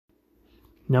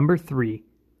Number 3,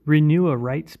 renew a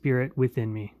right spirit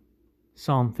within me.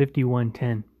 Psalm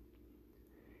 51:10.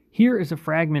 Here is a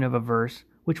fragment of a verse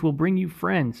which will bring you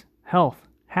friends, health,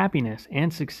 happiness,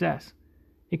 and success.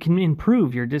 It can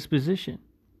improve your disposition.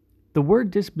 The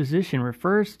word disposition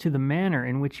refers to the manner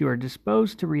in which you are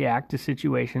disposed to react to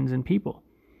situations and people.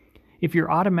 If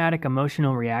your automatic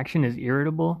emotional reaction is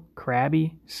irritable,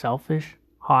 crabby, selfish,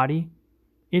 haughty,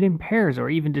 it impairs or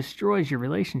even destroys your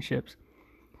relationships.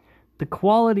 The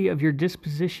quality of your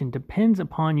disposition depends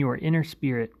upon your inner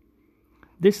spirit.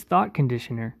 This thought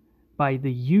conditioner, by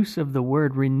the use of the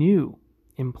word renew,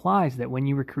 implies that when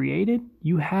you were created,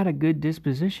 you had a good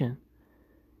disposition.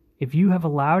 If you have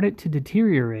allowed it to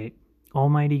deteriorate,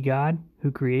 Almighty God,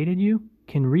 who created you,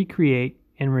 can recreate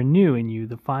and renew in you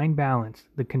the fine balance,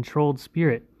 the controlled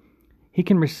spirit. He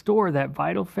can restore that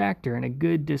vital factor in a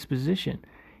good disposition,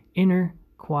 inner,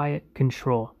 quiet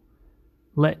control.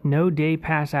 Let no day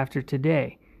pass after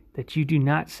today that you do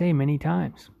not say many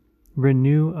times,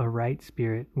 renew a right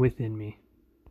spirit within me.